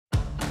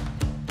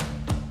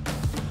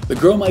The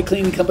Grow My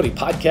Cleaning Company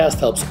podcast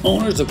helps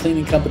owners of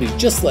cleaning companies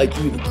just like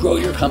you to grow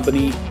your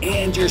company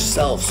and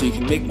yourself so you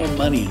can make more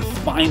money and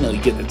finally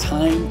get the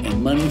time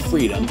and money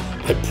freedom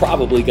that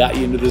probably got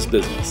you into this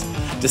business.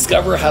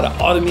 Discover how to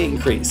automate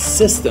and create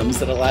systems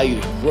that allow you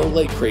to grow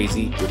like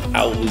crazy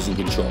without losing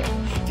control.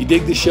 If you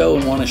dig the show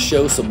and want to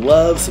show some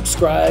love,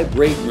 subscribe,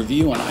 rate, and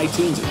review on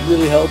iTunes. It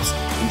really helps.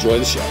 Enjoy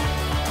the show.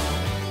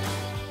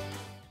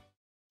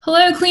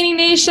 Hello, Cleaning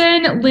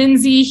Nation.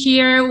 Lindsay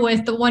here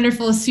with the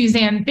wonderful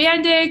Suzanne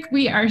Bandick.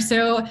 We are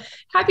so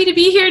happy to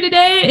be here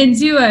today and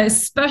do a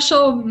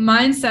special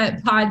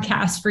mindset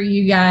podcast for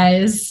you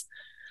guys.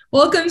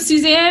 Welcome,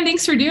 Suzanne.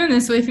 Thanks for doing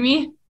this with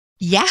me.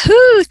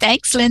 Yahoo!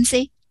 Thanks,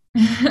 Lindsay.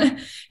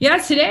 Yeah,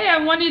 today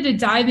I wanted to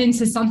dive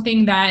into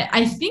something that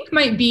I think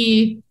might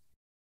be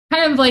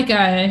kind of like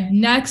a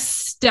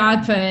next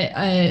step,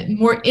 a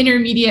more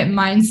intermediate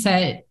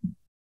mindset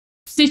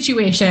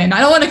situation. I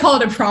don't want to call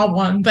it a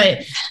problem, but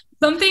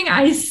something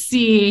I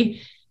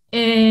see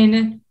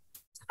in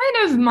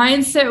kind of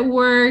mindset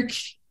work.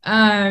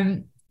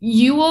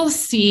 You will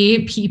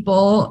see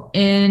people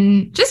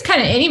in just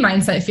kind of any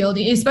mindset field,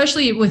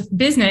 especially with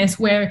business,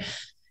 where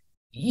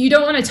you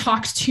don't want to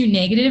talk too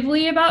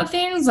negatively about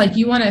things. Like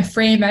you want to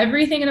frame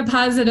everything in a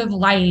positive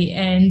light.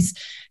 And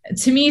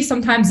to me,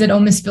 sometimes it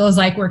almost feels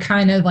like we're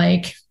kind of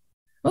like,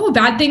 oh,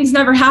 bad things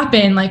never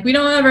happen. Like we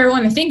don't ever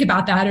want to think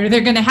about that or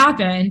they're going to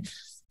happen.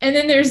 And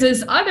then there's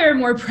this other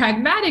more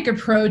pragmatic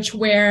approach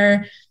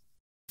where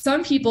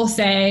some people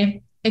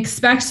say,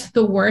 expect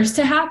the worst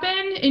to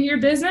happen in your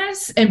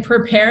business and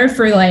prepare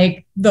for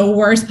like the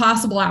worst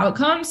possible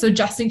outcome. So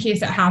just in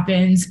case it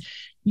happens,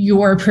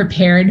 you're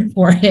prepared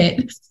for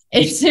it.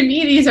 And to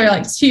me, these are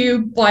like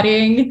two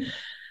budding,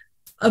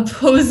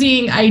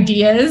 opposing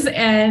ideas.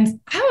 And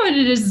I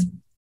wanted to just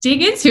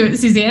dig into it,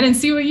 Suzanne, and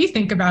see what you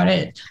think about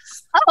it.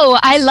 Oh,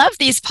 I love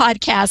these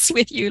podcasts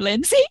with you,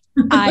 Lindsay.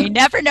 I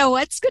never know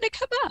what's going to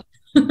come up.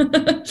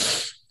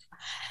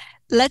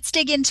 Let's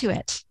dig into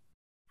it.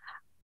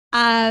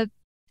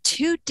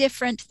 Two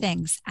different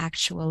things,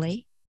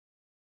 actually.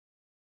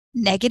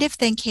 Negative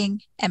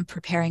thinking and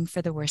preparing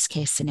for the worst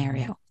case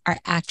scenario are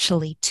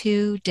actually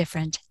two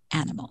different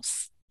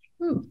animals.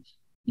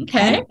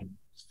 Okay.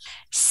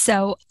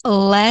 So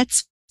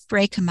let's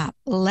break them up.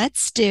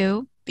 Let's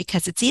do,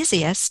 because it's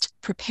easiest,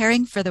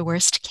 preparing for the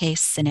worst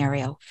case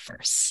scenario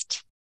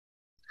first.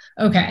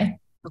 Okay.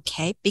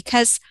 Okay.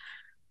 Because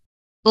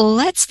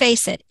let's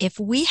face it, if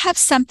we have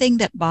something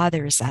that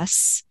bothers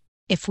us,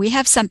 if we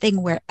have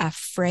something we're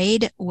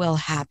afraid will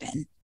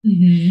happen,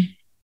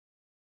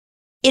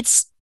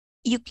 it's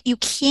you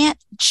can't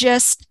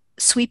just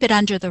sweep it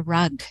under the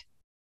rug,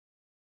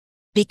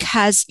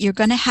 because you're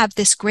going to have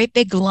this great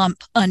big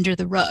lump under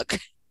the rug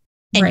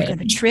and You're going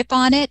to trip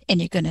on it and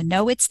you're going to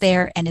know it's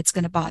there and it's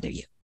going to bother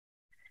you.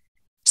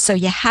 So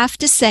you have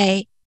to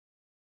say,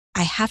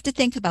 I have to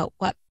think about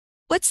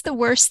what's the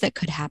worst that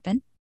could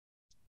happen.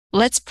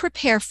 Let's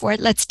prepare for it.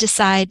 Let's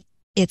decide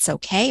it's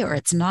okay or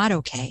it's not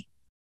okay.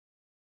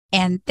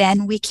 And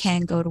then we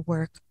can go to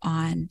work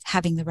on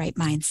having the right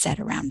mindset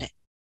around it.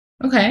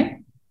 Okay.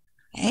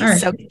 All right.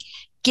 So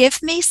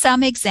give me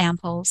some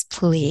examples,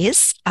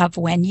 please, of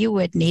when you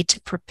would need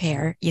to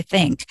prepare, you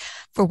think,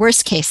 for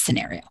worst case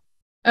scenario.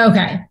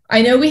 Okay.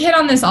 I know we hit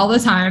on this all the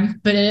time,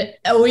 but it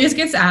always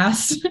gets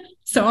asked.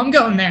 So I'm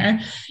going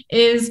there.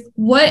 Is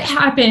what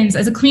happens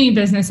as a cleaning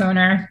business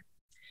owner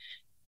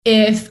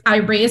if I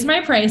raise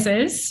my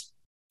prices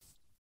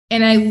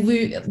and I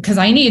lose, because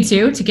I need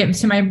to get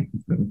to my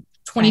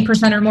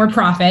 20% or more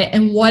profit.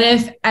 And what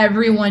if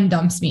everyone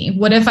dumps me?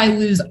 What if I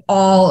lose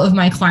all of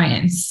my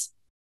clients?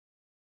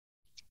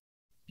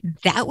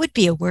 That would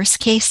be a worst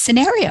case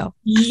scenario.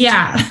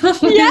 Yeah.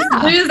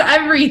 Lose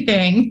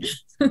everything.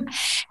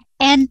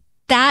 And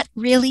that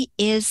really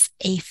is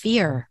a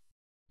fear.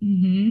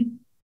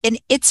 And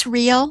it's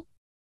real.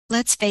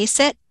 Let's face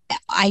it.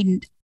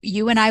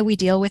 You and I, we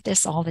deal with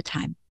this all the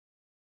time.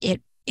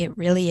 It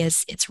really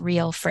is. It's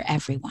real for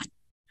everyone.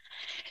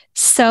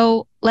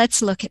 So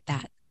let's look at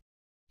that.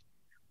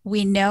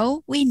 We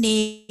know we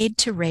need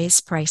to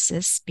raise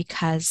prices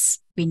because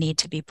we need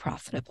to be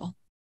profitable.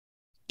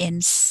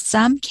 In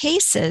some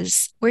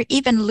cases, we're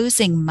even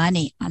losing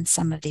money on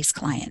some of these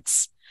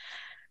clients.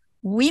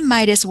 We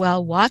might as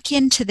well walk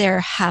into their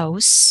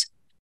house,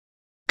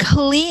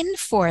 clean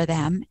for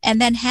them,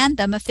 and then hand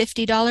them a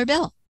 $50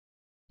 bill.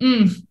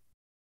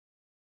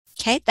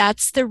 Okay,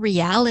 that's the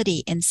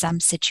reality in some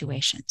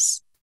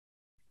situations.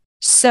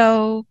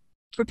 So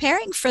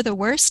preparing for the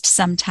worst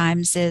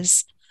sometimes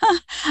is,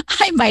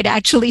 I might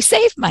actually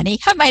save money.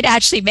 I might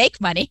actually make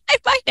money. I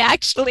might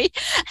actually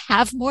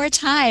have more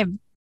time.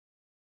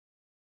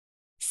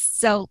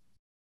 So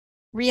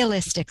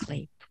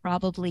realistically,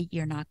 probably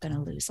you're not going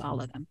to lose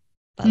all of them.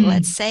 But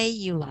let's say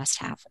you lost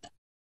half of them.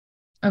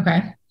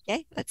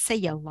 Okay. Let's say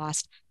you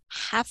lost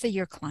half of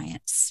your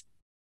clients.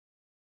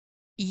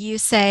 You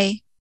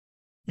say,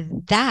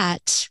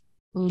 that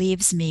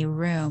leaves me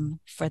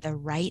room for the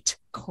right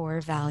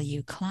core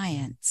value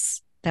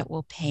clients that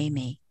will pay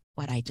me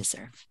what I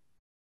deserve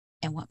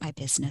and what my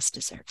business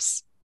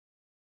deserves.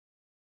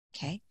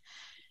 Okay.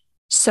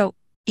 So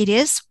it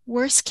is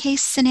worst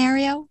case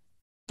scenario,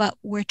 but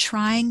we're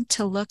trying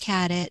to look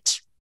at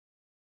it.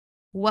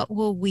 What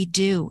will we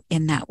do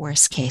in that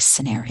worst case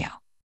scenario?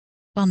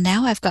 Well,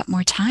 now I've got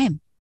more time.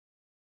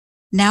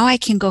 Now I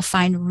can go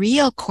find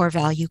real core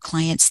value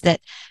clients that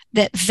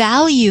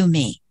value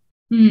me.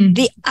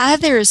 The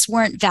others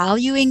weren't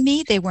valuing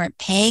me. They weren't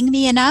paying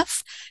me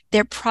enough.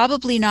 They're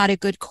probably not a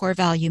good core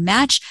value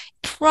match.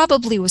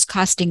 Probably was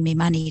costing me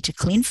money to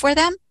clean for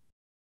them.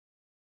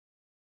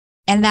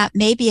 And that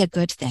may be a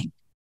good thing.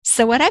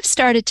 So what I've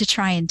started to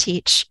try and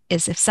teach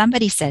is if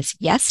somebody says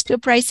yes to a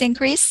price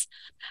increase,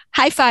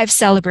 high five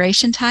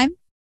celebration time.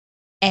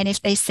 And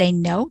if they say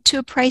no to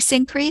a price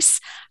increase,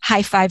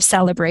 high five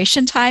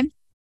celebration time.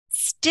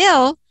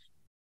 Still,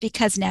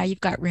 because now you've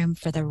got room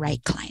for the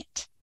right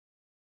client.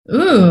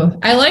 Ooh,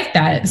 I like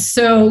that.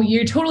 So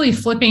you're totally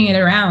flipping it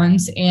around.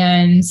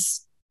 And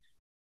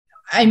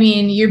I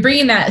mean, you're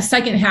bringing that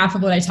second half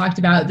of what I talked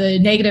about, the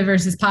negative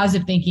versus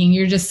positive thinking.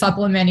 You're just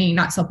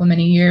not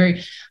supplementing, you're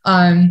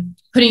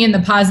putting in the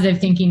positive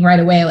thinking right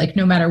away, like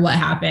no matter what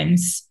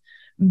happens,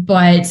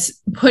 but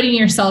putting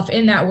yourself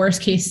in that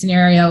worst case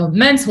scenario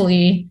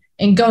mentally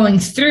and going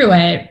through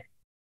it.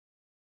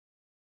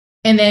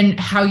 And then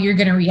how you're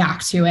going to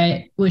react to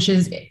it, which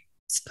is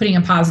putting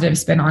a positive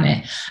spin on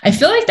it. I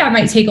feel like that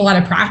might take a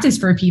lot of practice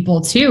for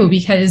people too,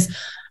 because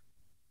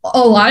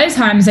a lot of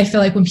times I feel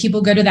like when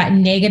people go to that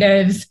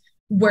negative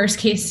worst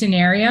case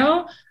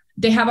scenario,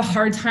 they have a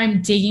hard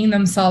time digging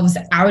themselves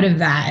out of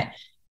that.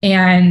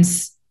 And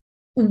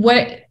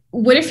what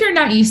if you're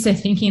not used to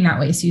thinking that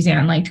way,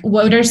 Suzanne? Like,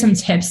 what are some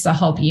tips to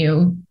help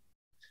you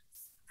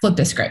flip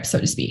the script,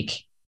 so to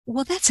speak?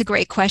 Well, that's a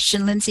great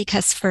question, Lindsay,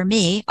 because for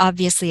me,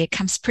 obviously, it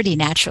comes pretty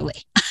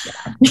naturally.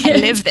 Yeah. I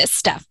live this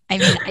stuff. I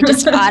mean, I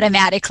just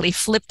automatically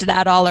flipped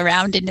that all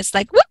around and it's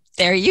like, whoop,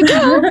 there you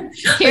go.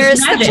 Here's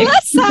the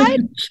plus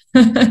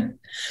side.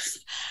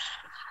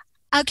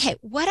 Okay,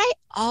 what I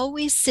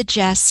always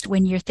suggest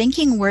when you're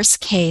thinking worst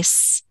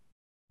case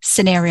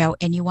scenario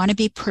and you want to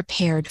be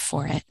prepared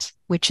for it,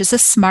 which is a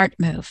smart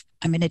move.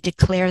 I'm going to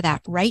declare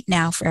that right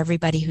now for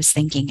everybody who's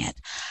thinking it.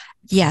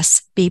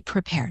 Yes, be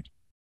prepared.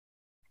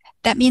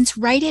 That means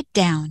write it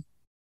down.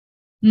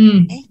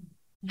 Okay?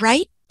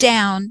 Write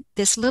down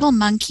this little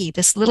monkey,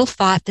 this little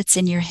thought that's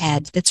in your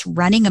head, that's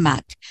running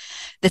amok,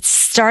 that's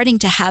starting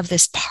to have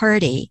this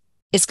party,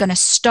 is going to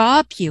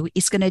stop you,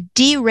 is going to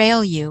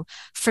derail you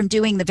from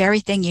doing the very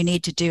thing you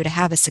need to do to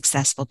have a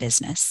successful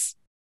business.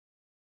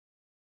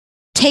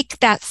 Take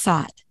that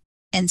thought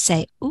and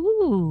say,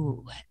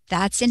 ooh,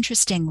 that's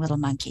interesting, little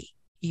monkey.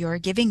 You're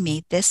giving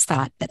me this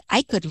thought that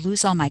I could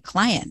lose all my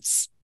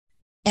clients.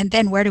 And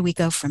then where do we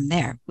go from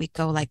there? We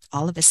go like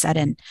all of a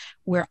sudden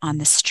we're on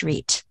the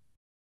street.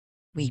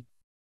 We're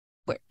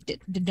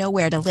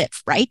nowhere to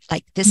live, right?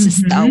 Like this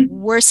is the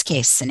worst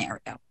case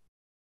scenario.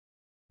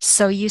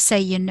 So you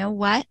say, you know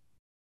what?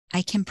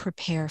 I can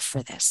prepare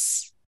for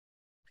this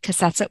because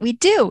that's what we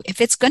do. If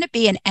it's going to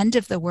be an end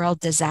of the world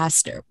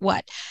disaster,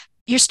 what?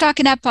 You're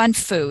stocking up on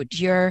food,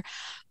 you're,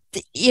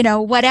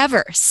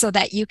 whatever, so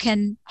that you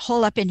can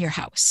hole up in your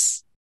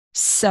house.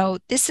 So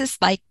this is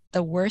like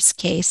the worst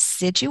case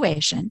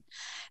situation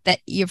that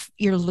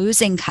you're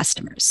losing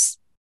customers.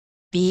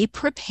 Be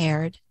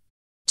prepared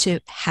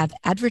to have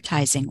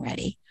advertising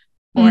ready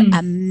or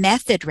a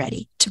method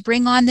ready to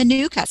bring on the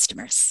new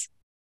customers.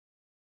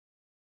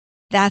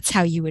 That's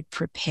how you would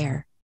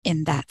prepare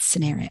in that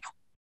scenario.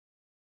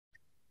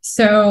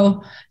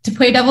 So to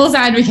play devil's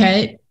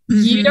advocate, are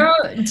you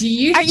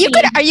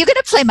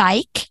gonna play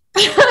Mike?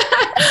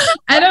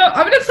 I'm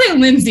gonna play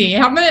Lindsay.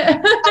 Okay.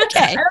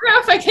 I don't know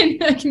if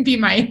I can be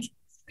Mike.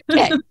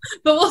 Okay.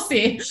 But we'll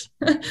see.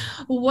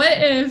 What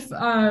if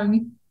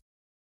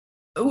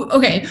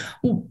okay,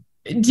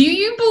 do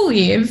you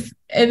believe,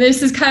 and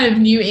this is kind of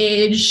new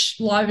age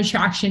law of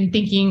attraction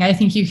thinking, I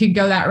think you could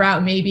go that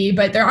route maybe,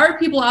 but there are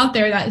people out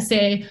there that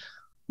say,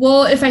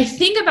 well, if I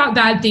think about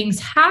bad things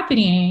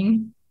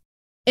happening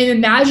and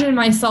imagine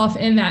myself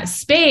in that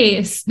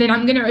space, then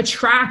I'm going to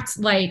attract,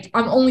 like,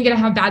 I'm only going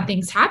to have bad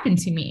things happen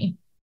to me.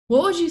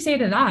 What would you say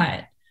to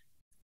that?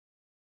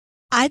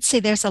 I'd say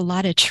there's a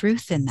lot of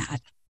truth in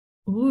that.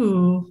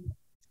 Ooh.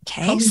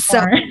 Okay.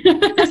 So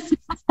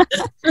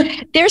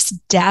there's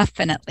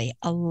definitely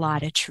a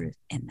lot of truth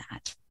in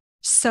that.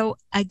 So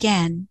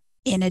again,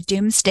 in a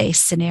doomsday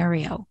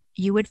scenario,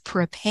 you would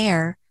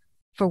prepare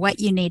for what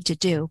you need to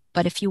do.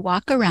 But if you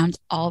walk around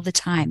all the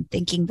time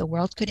thinking the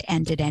world could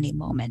end at any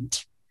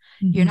moment,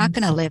 you're not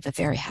going to live a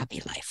very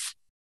happy life.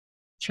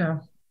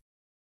 True.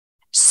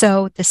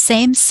 So the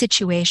same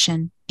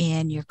situation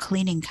in your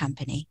cleaning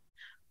company,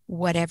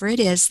 whatever it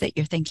is that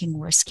you're thinking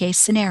worst case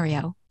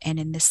scenario, and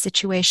in this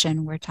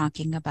situation, we're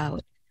talking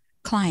about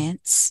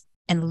clients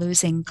and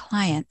losing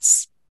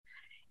clients,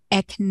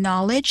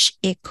 acknowledge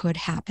it could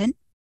happen,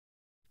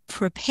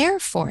 prepare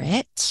for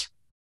it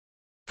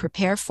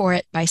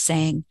by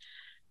saying,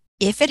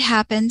 if it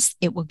happens,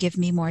 it will give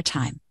me more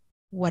time.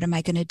 What am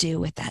I going to do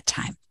with that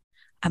time?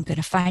 I'm going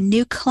to find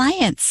new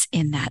clients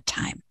in that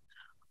time.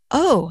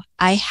 Oh,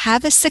 I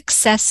have a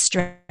success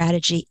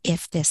strategy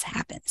if this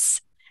happens.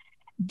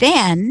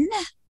 Then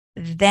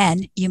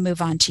you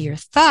move on to your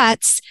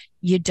thoughts.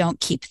 You don't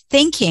keep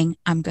thinking,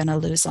 I'm going to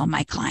lose all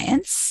my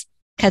clients,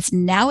 because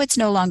now it's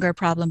no longer a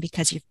problem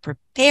because you've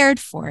prepared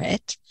for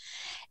it.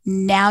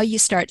 Now you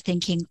start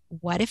thinking,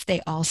 what if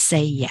they all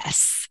say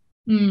yes?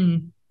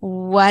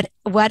 What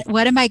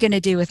am I going to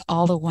do with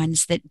all the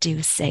ones that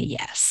do say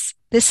yes?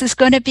 This is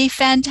going to be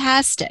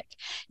fantastic.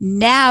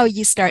 Now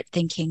you start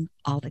thinking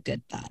all the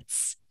good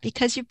thoughts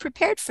because you've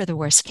prepared for the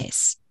worst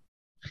case.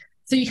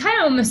 So you kind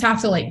of almost have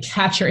to like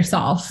catch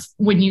yourself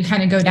when you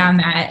kind of go down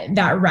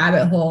that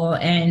rabbit hole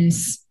and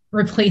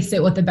replace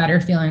it with the better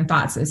feeling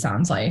thoughts, it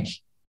sounds like.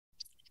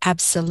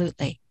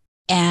 Absolutely.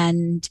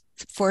 And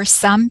for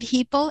some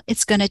people,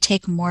 it's going to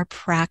take more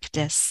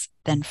practice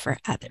than for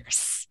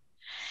others.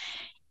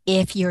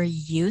 If you're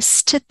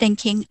used to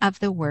thinking of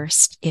the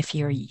worst, if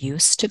you're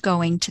used to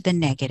going to the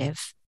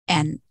negative,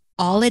 and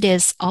all that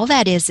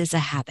is a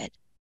habit.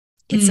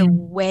 It's a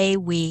way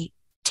we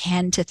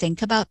tend to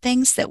think about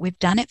things that we've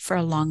done it for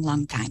a long,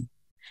 long time.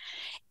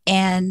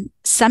 And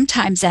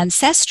sometimes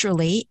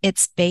ancestrally,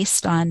 it's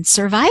based on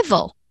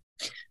survival.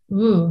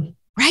 Ooh.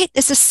 Right?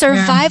 There's a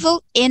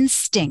survival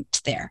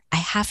instinct there. I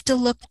have to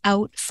look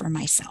out for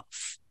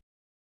myself.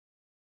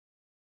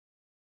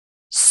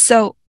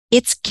 So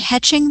it's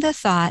catching the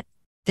thought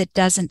that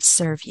doesn't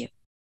serve you.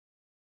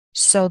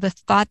 So the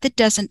thought that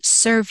doesn't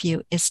serve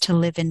you is to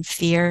live in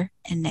fear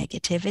and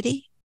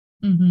negativity,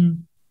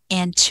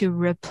 and to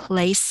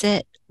replace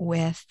it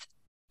with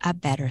a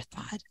better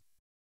thought.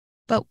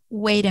 But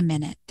wait a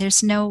minute,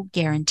 there's no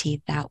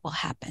guarantee that will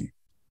happen.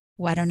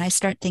 Why don't I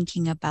start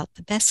thinking about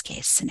the best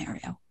case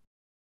scenario?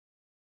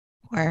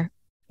 Or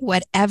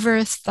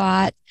whatever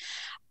thought.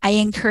 I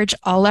encourage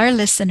all our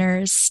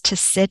listeners to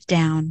sit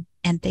down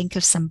and think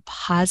of some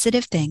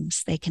positive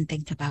things they can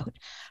think about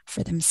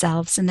for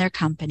themselves and their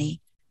company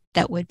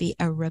that would be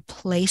a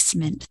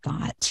replacement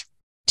thought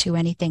to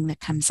anything that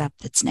comes up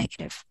that's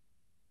negative.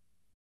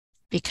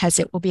 Because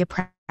it will be a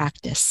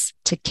practice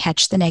to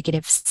catch the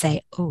negative,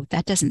 say, oh,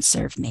 that doesn't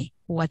serve me.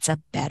 What's a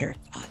better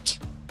thought?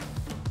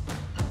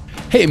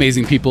 Hey,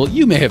 amazing people,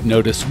 you may have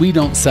noticed we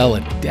don't sell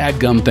a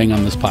dadgum thing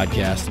on this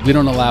podcast. We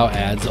don't allow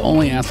ads. The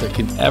only ask I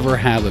can ever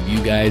have of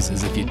you guys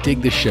is if you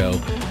dig the show,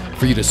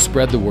 for you to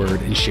spread the word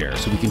and share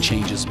so we can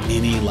change as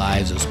many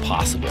lives as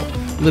possible.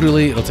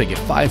 Literally, it'll take you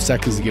 5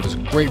 seconds to give us a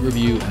great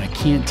review, and I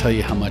can't tell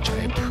you how much I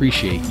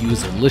appreciate you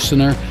as a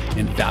listener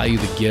and value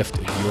the gift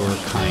of your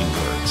kind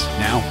words.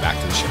 Now, back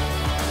to the show.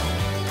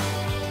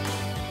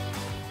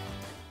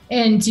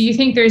 And do you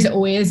think there's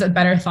always a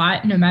better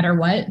thought no matter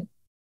what?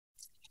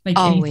 Like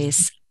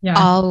always,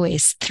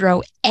 always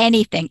throw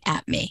anything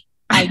at me.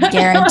 I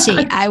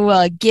guarantee I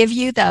will give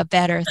you the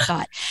better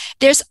thought.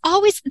 There's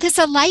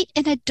a light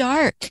and a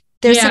dark.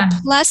 There's a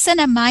plus and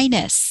a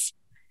minus.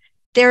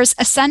 There's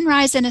a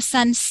sunrise and a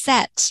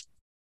sunset.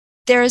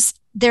 There's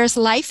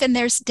life and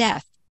there's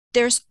death.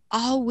 There's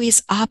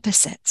always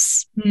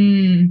opposites.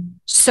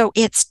 So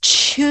it's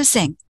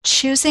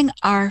choosing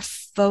our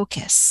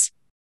focus.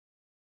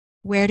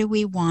 Where do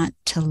we want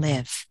to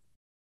live?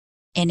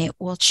 And it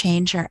will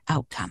change our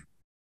outcome.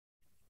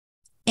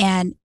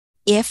 And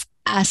if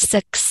a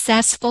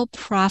successful,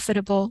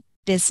 profitable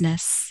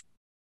business,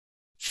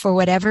 for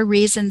whatever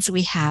reasons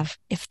we have,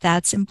 if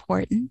that's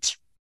important,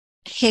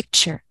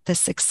 picture the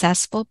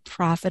successful,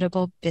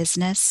 profitable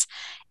business,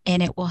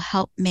 and it will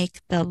help make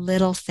the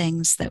little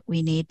things that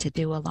we need to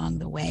do along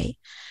the way.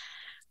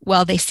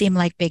 Well, they seem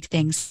like big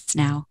things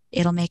now.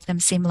 It'll make them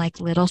seem like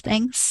little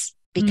things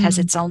because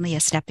it's only a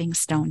stepping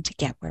stone to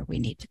get where we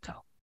need to go.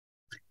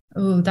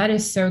 Oh, that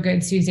is so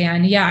good,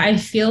 Suzanne. Yeah, I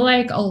feel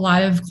like a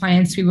lot of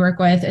clients we work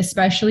with,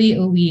 especially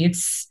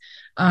elites,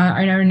 in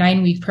our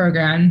 9-week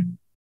program,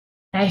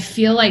 I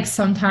feel like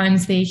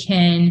sometimes they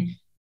can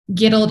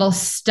get a little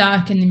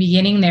stuck in the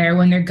beginning there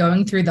when they're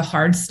going through the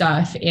hard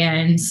stuff.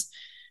 And,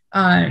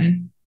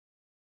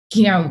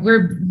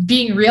 we're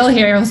being real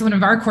here. It was one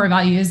of our core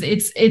values.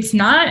 It's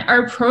not,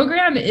 our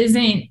program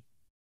isn't,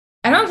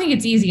 I don't think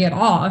it's easy at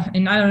all.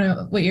 And I don't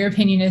know what your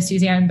opinion is,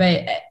 Suzanne,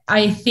 but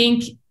I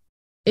think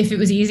if it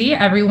was easy,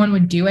 everyone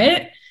would do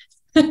it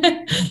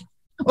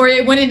or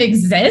it wouldn't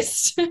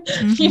exist,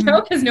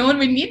 because no one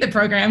would need the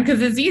program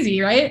because it's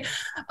easy, right?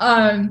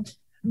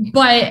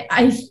 But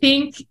I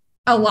think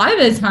a lot of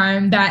the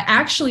time that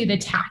actually the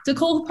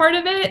tactical part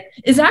of it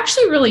is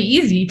actually really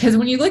easy, because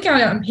when you look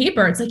at it on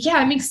paper, it's like,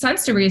 yeah, it makes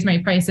sense to raise my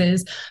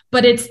prices,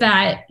 but it's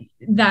that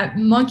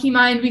monkey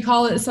mind, we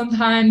call it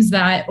sometimes,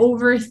 that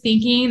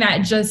overthinking that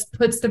just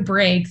puts the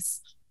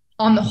brakes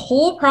on the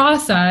whole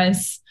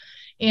process.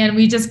 And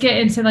we just get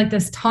into like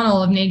this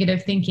tunnel of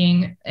negative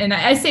thinking. And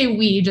I say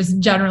we, just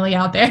generally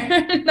out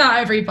there, not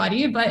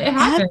everybody, but it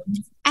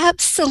happens.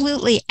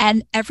 Absolutely.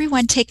 And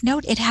everyone take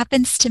note, it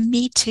happens to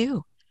me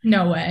too.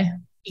 No way.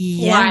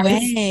 Yeah.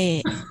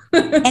 Way.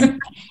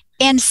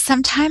 and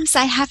sometimes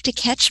I have to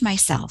catch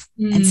myself.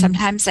 And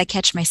sometimes I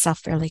catch myself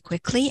fairly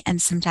quickly.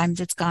 And sometimes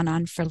it's gone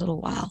on for a little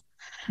while.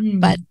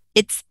 But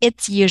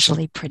it's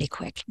usually pretty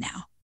quick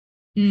now.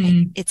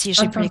 It's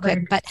usually pretty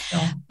quick, but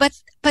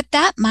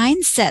that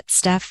mindset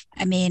stuff,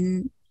 I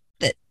mean,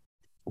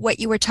 what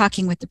you were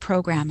talking with the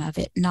program of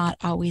it not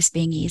always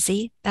being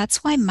easy,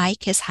 that's why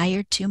Mike has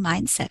hired 2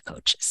 mindset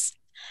coaches.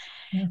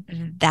 Yeah.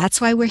 That's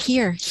why we're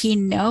here. He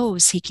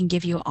knows he can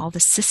give you all the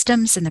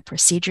systems and the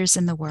procedures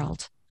in the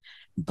world.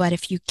 But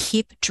if you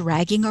keep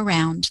dragging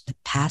around the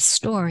past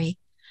story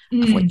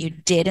of what you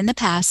did in the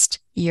past,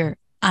 your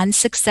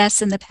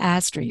unsuccess in the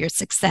past or your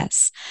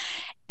success,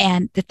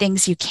 and the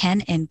things you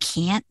can and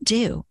can't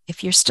do,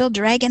 if you're still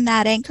dragging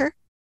that anchor,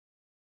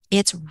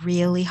 it's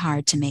really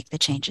hard to make the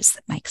changes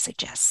that Mike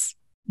suggests.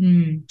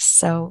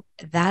 So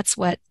that's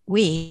what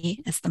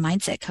we, as the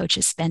mindset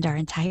coaches, spend our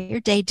entire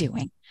day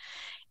doing,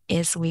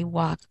 is we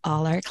walk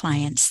all our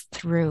clients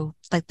through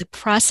like the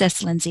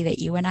process, Lindsay, that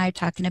you and I are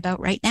talking about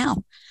right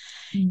now.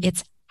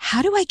 It's,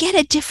 how do I get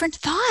a different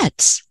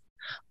thought?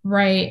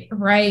 Right.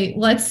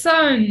 Let's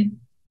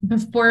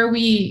before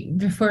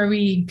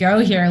we go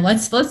here,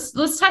 let's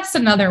test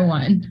another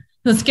one.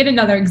 Let's get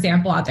another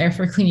example out there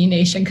for Cleaning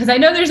Nation, because I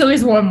know there's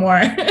always one more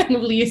at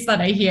least that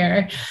I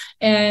hear.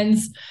 And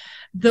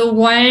the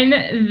one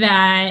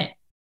that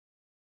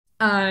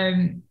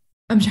I'm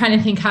trying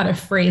to think how to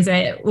phrase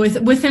it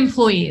with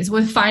employees,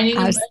 with finding.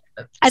 I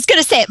was going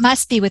to say it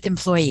must be with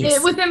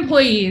employees. With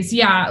employees,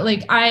 yeah.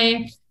 Like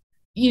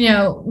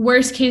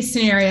worst case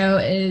scenario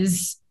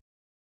is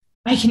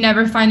I can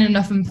never find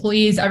enough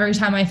employees. Every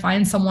time I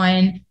find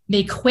someone,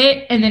 they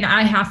quit, and then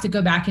I have to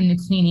go back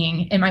into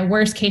cleaning. And my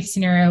worst case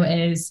scenario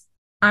is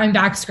I'm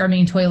back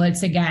scrubbing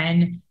toilets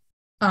again.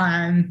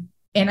 And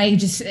I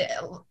just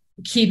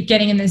keep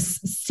getting in this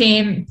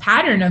same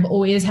pattern of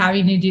always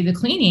having to do the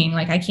cleaning.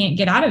 Like I can't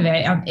get out of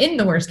it. I'm in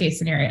the worst case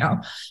scenario.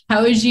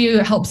 How would you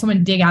help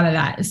someone dig out of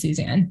that,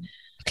 Suzanne?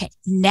 Okay.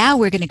 Now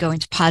we're going to go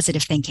into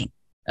positive thinking.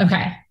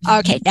 Okay.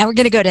 Now we're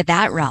going to go to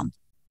that realm.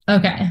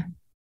 Okay.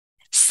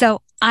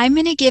 So I'm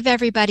going to give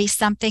everybody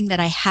something that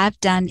I have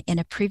done in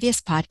a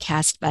previous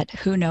podcast, but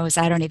who knows?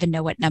 I don't even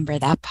know what number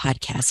that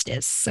podcast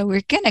is. So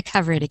we're going to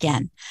cover it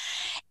again.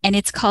 And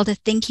it's called a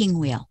thinking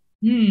wheel.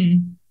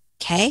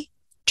 Okay.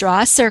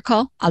 Draw a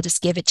circle. I'll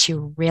just give it to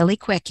you really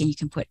quick and you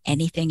can put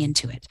anything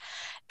into it.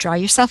 Draw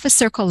yourself a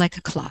circle like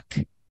a clock.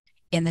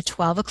 In the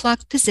 12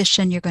 o'clock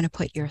position, you're going to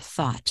put your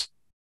thought.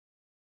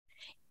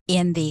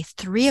 In the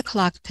 3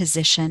 o'clock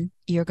position,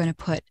 you're going to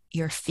put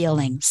your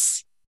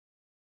feelings.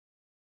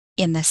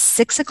 In the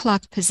 6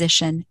 o'clock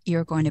position,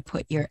 you're going to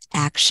put your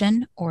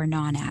action or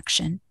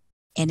non-action.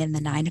 And in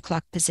the 9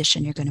 o'clock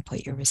position, you're going to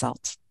put your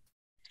result.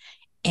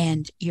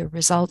 And your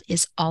result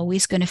is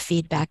always going to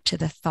feed back to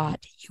the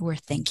thought you were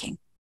thinking.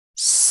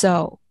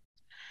 So,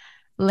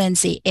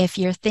 Lindsay, if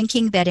you're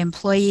thinking that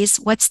employees,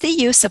 what's the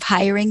use of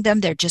hiring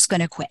them? They're just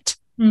going to quit.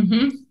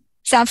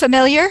 Sound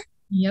familiar?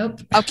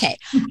 Yep. Okay.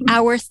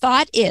 Our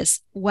thought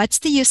is, what's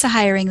the use of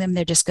hiring them?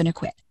 They're just going to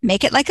quit.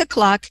 Make it like a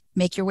clock.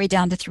 Make your way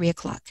down to 3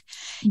 o'clock.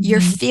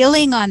 Your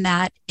feeling on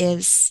that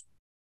is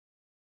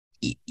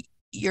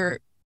you're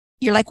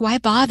like, why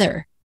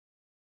bother?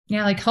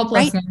 Yeah. Like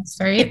helplessness,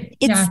 right?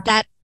 It's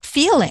that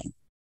feeling.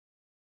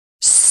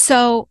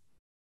 So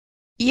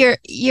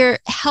you're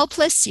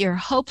helpless. You're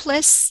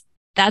hopeless.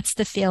 That's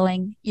the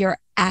feeling. Your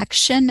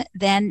action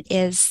then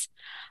is,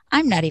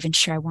 I'm not even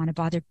sure I want to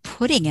bother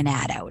putting an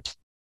ad out.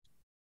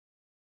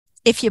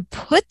 If you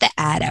put the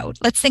ad out,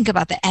 let's think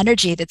about the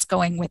energy that's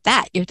going with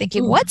that. You're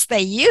thinking, what's the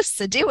use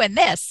of doing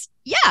this?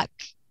 Yuck.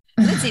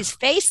 Lindsay's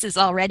face is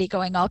already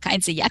going all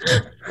kinds of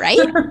yucky, right?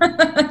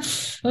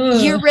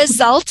 Your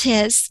result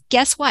is,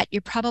 guess what?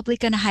 You're probably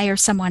going to hire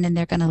someone and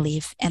they're going to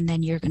leave. And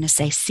then you're going to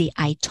say, see,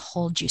 I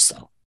told you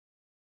so.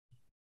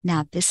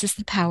 Now, this is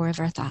the power of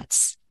our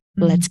thoughts.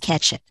 Let's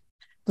catch it.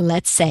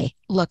 Let's say,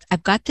 look,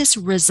 I've got this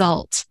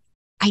result.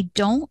 I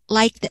don't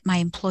like that my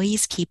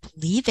employees keep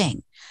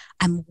leaving.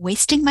 I'm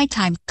wasting my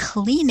time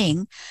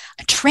cleaning,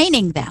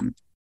 training them,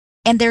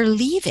 and they're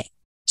leaving.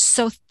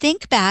 So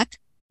think back,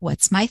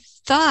 what's my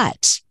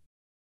thought?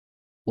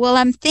 Well,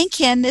 I'm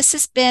thinking this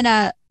has been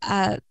a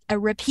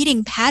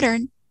repeating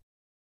pattern.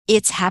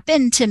 It's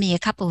happened to me a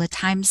couple of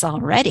times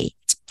already.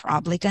 It's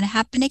probably going to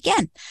happen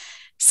again.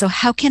 So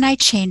how can I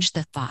change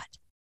the thought?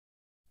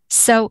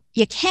 So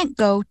you can't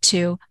go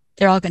to,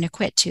 they're all going to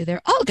quit to,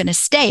 they're all going to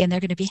stay and they're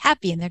going to be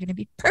happy and they're going to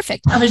be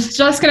perfect. I was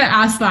just going to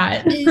ask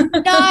that.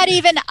 Not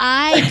even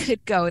I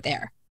could go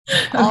there.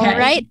 Okay. All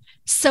right.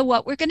 So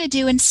what we're going to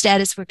do instead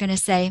is we're going to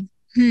say,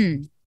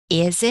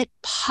 is it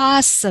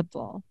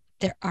possible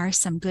there are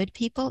some good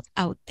people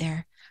out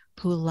there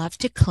who love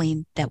to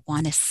clean that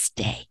want to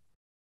stay?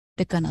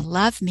 They're going to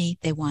love me.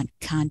 They want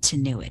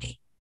continuity.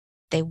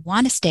 They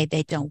want to stay.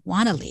 They don't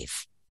want to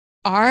leave.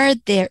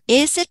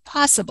 Is it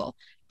possible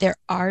there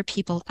are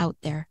people out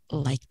there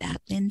like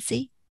that,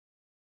 Lindsay?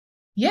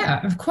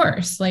 Yeah, of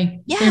course.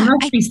 Like there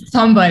must be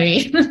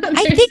somebody.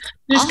 I think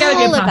there's gotta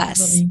be all a of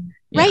us,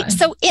 right?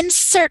 So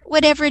insert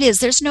whatever it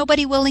is. There's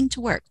nobody willing to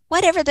work.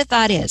 Whatever the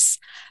thought is,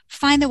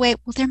 find the way.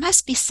 Well, there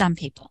must be some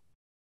people.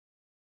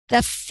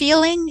 The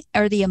feeling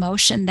or the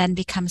emotion then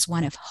becomes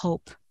one of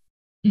hope.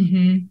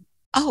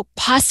 Oh,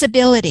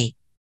 possibility.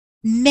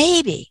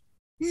 Maybe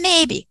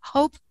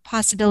hope,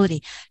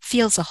 possibility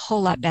feels a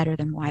whole lot better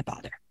than why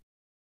bother.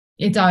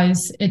 It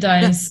does.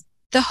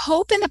 The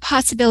hope and the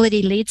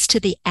possibility leads to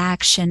the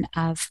action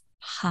of,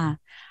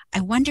 I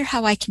wonder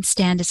how I can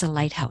stand as a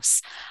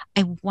lighthouse.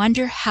 I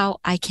wonder how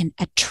I can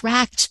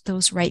attract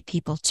those right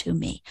people to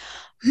me.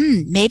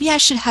 Maybe I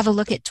should have a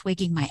look at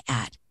twigging my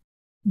ad.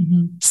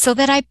 So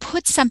that I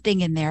put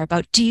something in there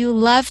about, do you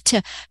love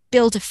to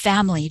build a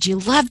family? Do you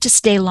love to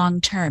stay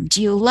long-term?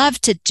 Do you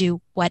love to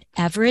do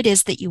whatever it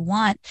is that you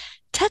want?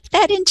 Tuck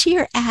that into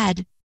your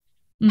ad.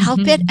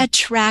 Help it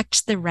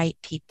attract the right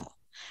people.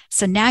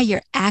 So now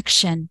your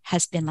action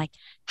has been like,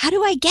 how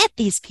do I get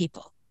these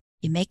people?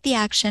 You make the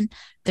action.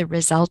 The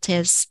result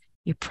is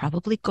you're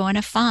probably going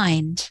to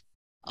find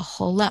a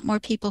whole lot more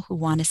people who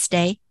want to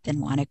stay than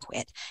want to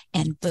quit.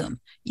 And boom,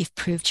 you've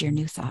proved your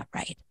new thought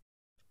right.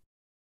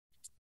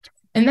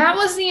 And that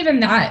wasn't even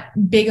that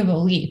big of a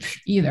leap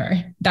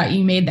either that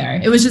you made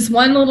there. It was just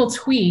one little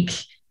tweak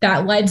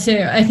that led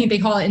to, I think they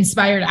call it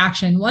inspired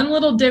action. One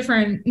little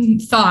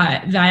different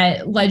thought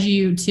that led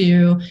you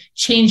to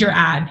change your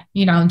ad.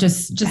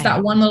 Just right.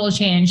 That one little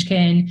change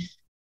can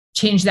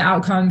change the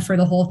outcome for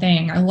the whole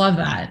thing. I love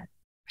that.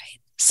 Right.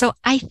 So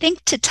I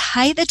think to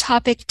tie the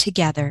topic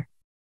together,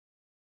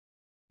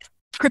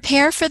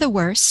 prepare for the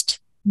worst.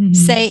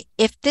 Say,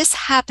 if this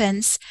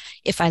happens,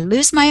 if I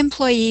lose my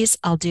employees,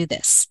 I'll do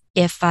this.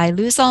 If I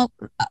lose a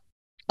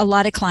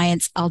lot of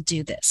clients, I'll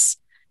do this.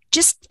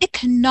 Just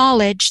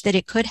acknowledge that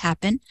it could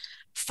happen,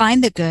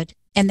 find the good,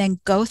 and then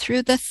go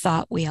through the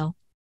thought wheel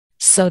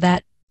so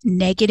that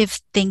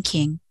negative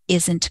thinking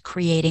isn't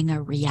creating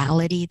a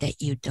reality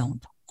that you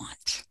don't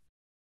want.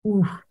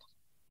 Ooh.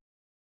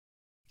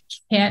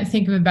 Can't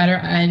think of a better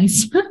end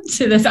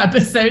to this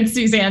episode,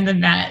 Suzanne,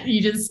 than that.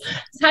 You just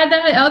tied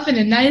that up in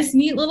a nice,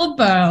 neat little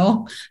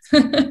bow.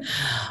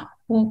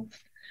 Well,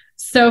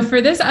 so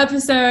for this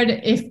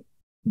episode, if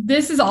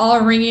this is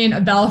all ringing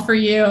a bell for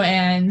you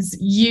and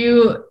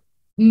you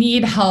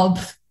need help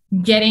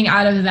getting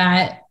out of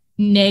that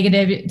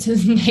negative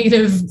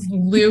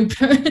loop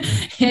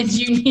and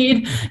you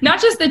need not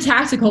just the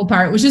tactical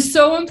part, which is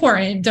so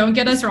important. Don't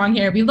get us wrong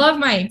here. We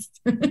love mics.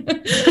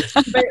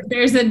 But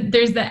there's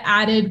the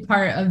added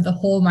part of the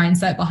whole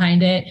mindset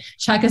behind it.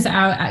 Check us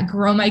out at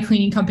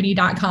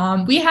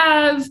growmycleaningcompany.com. We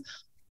have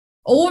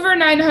over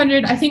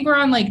 900. I think we're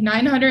on like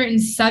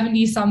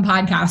 970 some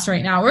podcasts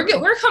right now.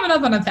 We're coming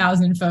up on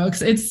 1,000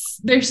 folks.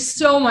 There's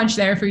so much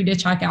there for you to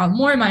check out.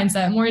 More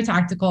mindset, more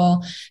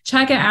tactical.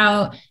 Check it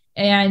out.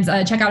 And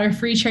check out our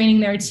free training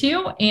there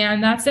too.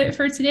 And that's it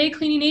for today,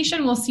 Cleaning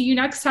Nation. We'll see you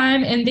next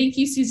time. And thank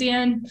you,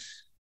 Suzanne.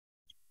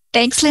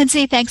 Thanks,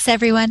 Lindsay. Thanks,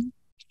 everyone.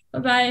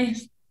 Bye-bye.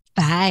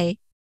 Bye.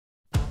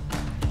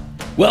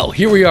 Well,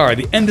 here we are,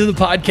 the end of the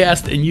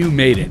podcast, and you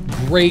made it.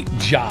 Great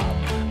job.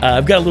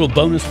 I've got a little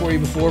bonus for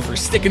you for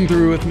sticking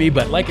through with me.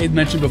 But like I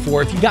mentioned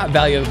before, if you got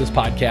value out of this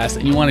podcast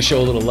and you want to show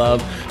a little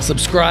love,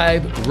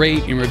 subscribe,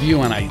 rate, and review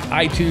on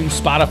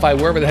iTunes, Spotify,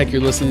 wherever the heck you're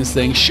listening to this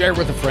thing. Share it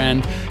with a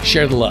friend.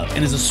 Share the love.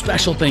 And as a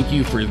special thank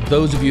you for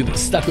those of you that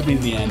stuck with me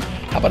to the end,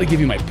 how about I give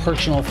you my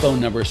personal phone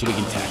number so we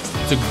can text?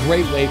 It's a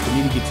great way for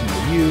me to get to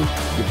know you,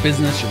 your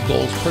business, your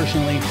goals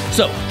personally.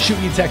 So shoot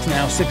me a text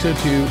now,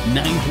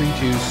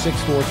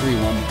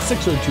 602-932-6431,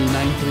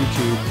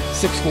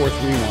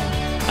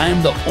 602-932-6431. I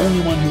am the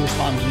only one who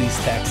responds to these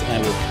texts, and I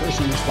will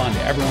personally respond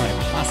to everyone I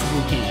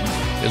possibly can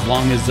as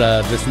long as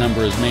this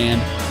number is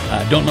manned.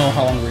 Don't know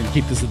how long we're going to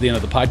keep this at the end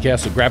of the podcast,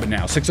 so grab it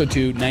now,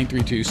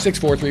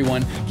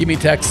 602-932-6431. Give me a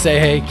text, say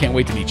hey, can't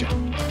wait to meet you.